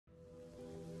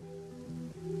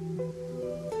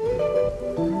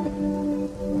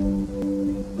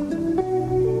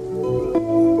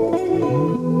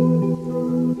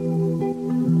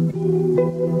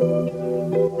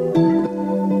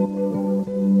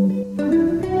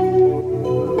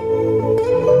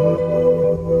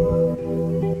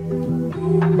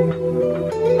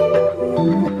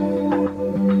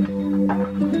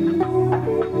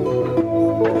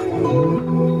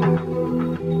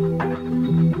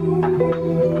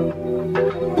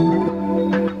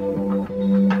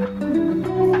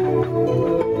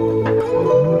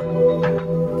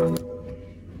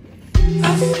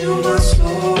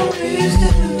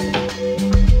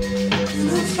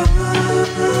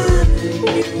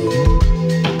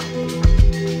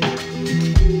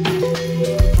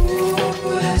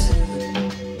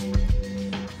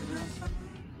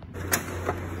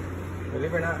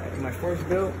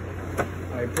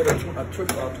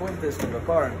fourth disc in the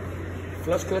car.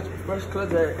 First clutch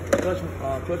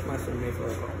master made for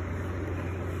the car.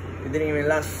 It didn't even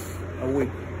last a week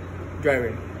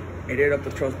driving. It ate up the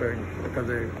thrust bearing because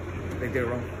they did it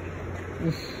wrong.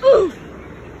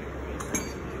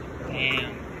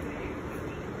 Damn.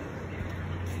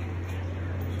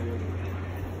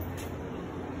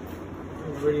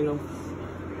 Already know.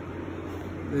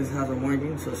 This has a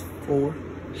marking, so it's 4.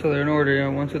 So they're in order, yeah.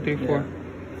 1, 2, 3, 4.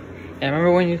 Yeah, I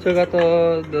remember when you took out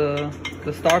the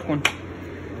stock one.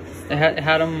 It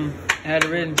had it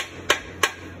written.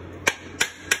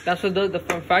 That's what the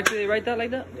factory they write that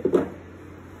like that. Yeah.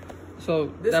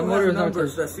 So this that motor is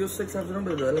numbers. The CO6 has the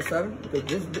number of the LS7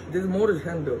 because this motor is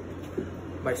hand built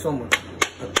by someone.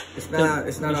 It's not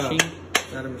machine.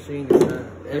 It's not a machine. It's not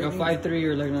like a 5.3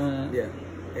 or like no. Yeah,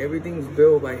 everything's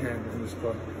built by hand in this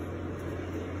car.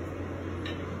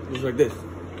 It's like this.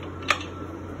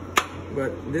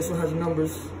 But this one has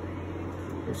numbers.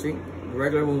 You see, the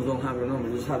regular ones don't have a number.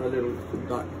 Just have a little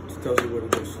dot to tell you what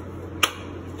it is.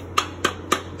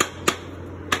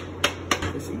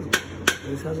 It's easy.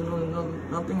 This has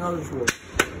nothing else for.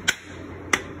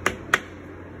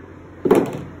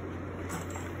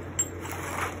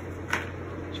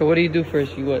 So what do you do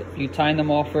first? You time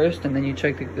them all first, and then you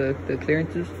check the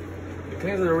clearances. The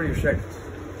clearances are already checked.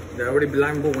 They're already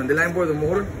line bore. When they line bore the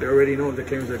motor, they already know if the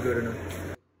clearances are good or not.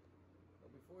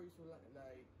 Before they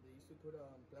used to put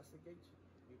plastic gauge.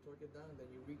 You torque it down, then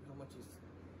you read how much it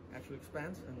actually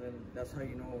expands, and then that's how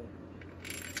you know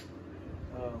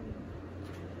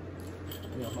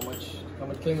how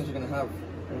much clearance you're gonna have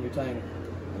when you're tying.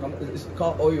 It's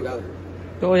called oil gallery.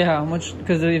 Oh yeah, how much?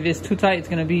 Because if it's too tight, it's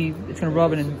gonna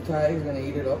rub it in. If it's too tight, it's gonna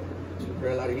eat it up. It's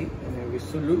very a lot of heat, and then if it's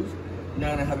too loose, you're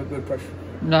not gonna have a good pressure.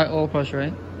 Not oil pressure,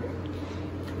 right?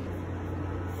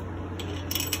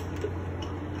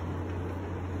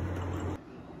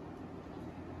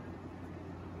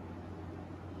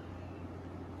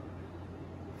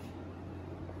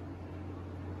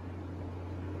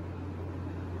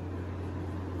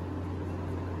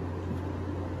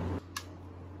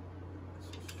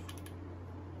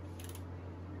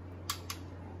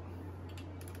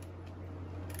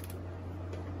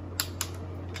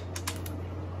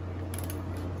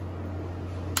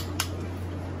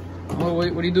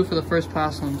 What do you do for the first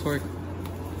pass on torque?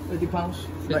 50 pounds.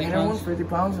 The inner one's 50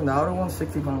 pounds and the outer one's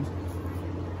 60 pounds.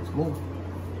 Smooth.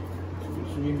 That's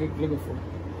what you're looking for.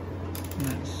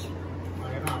 Nice.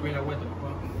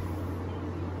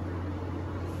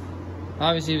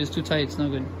 Obviously, if it's too tight, it's no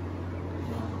good.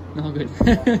 No good.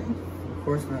 Of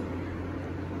course not.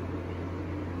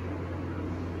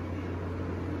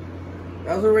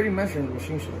 That was already measured in the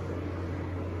machine shop.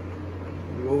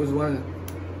 You always want to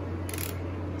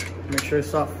make sure it's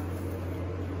soft.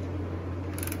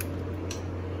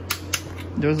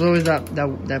 There's always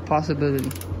that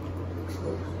possibility.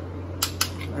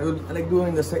 I like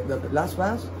doing the last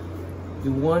pass.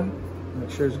 Do one,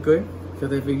 make sure it's good.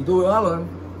 Because if you do all of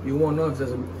them, you won't know if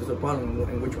there's a problem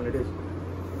in which one it is.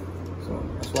 So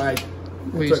that's why.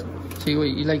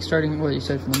 You like starting what you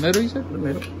said from the middle? You said the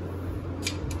middle.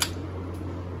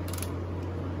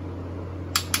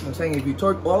 I'm saying if you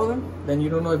torque all of them, then you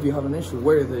don't know if you have an issue.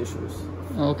 Where the issue is.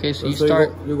 Okay, so you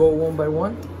start. You go one by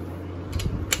one.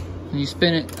 And you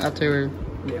spin it after.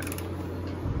 Yeah.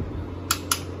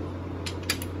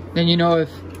 Then you know if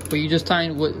what you just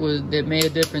timed what was that made a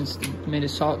difference, made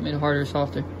it harder,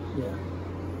 softer. Yeah.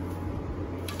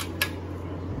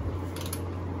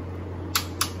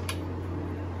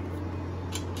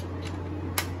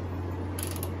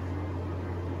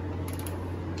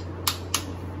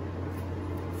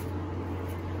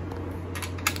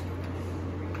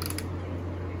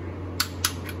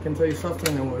 I can tell you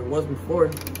softer than what it was before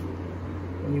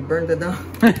when you burned it down.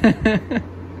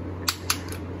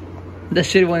 That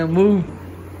shit wanna move.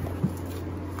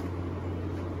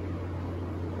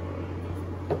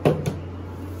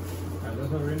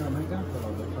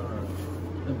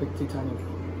 A big titanium.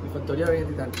 Factoría viene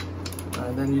titanium.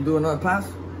 And then you do another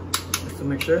pass just to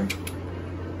make sure.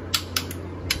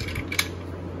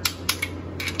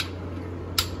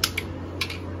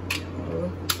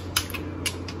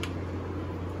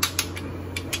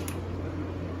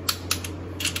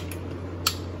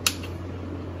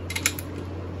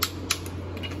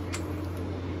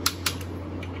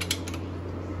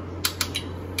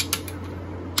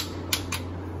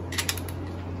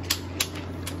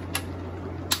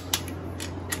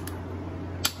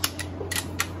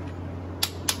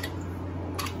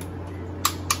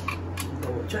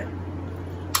 Check.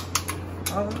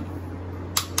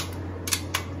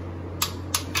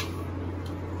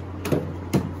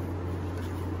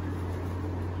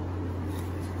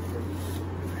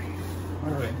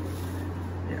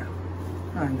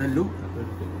 and the loop.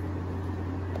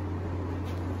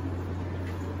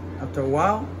 After a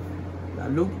while,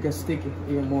 that loop gets sticky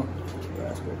even more. Yeah,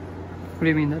 that's good. What do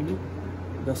you mean that loop?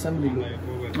 The assembly loop.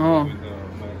 Oh.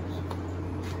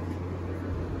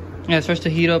 Yeah, it starts to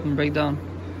heat up and break down.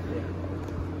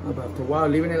 Yeah. But after a while,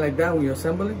 leaving it like that when you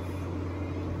assemble it,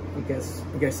 it gets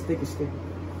sticky.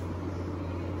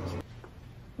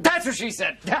 That's what she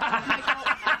said.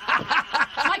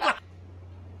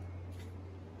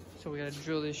 So we gotta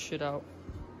drill this shit out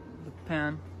the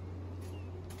pan.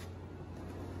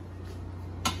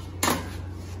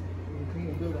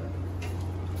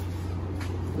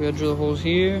 We gotta drill holes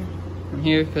here and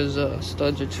here because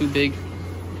studs are too big.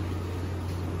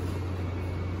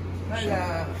 You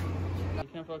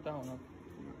can't fuck that one up.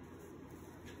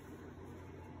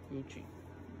 Gucci.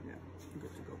 Yeah,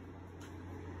 good to go.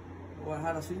 Lo voy a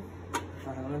dejar así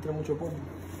para que no le entre mucho polvo.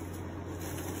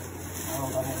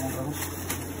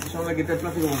 Solo le quité el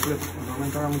plástico completo, no me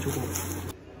entraba mucho polvo.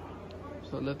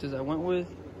 So the lifters I went with,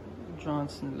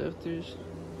 Johnson lifters.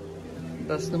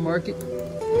 That's the market.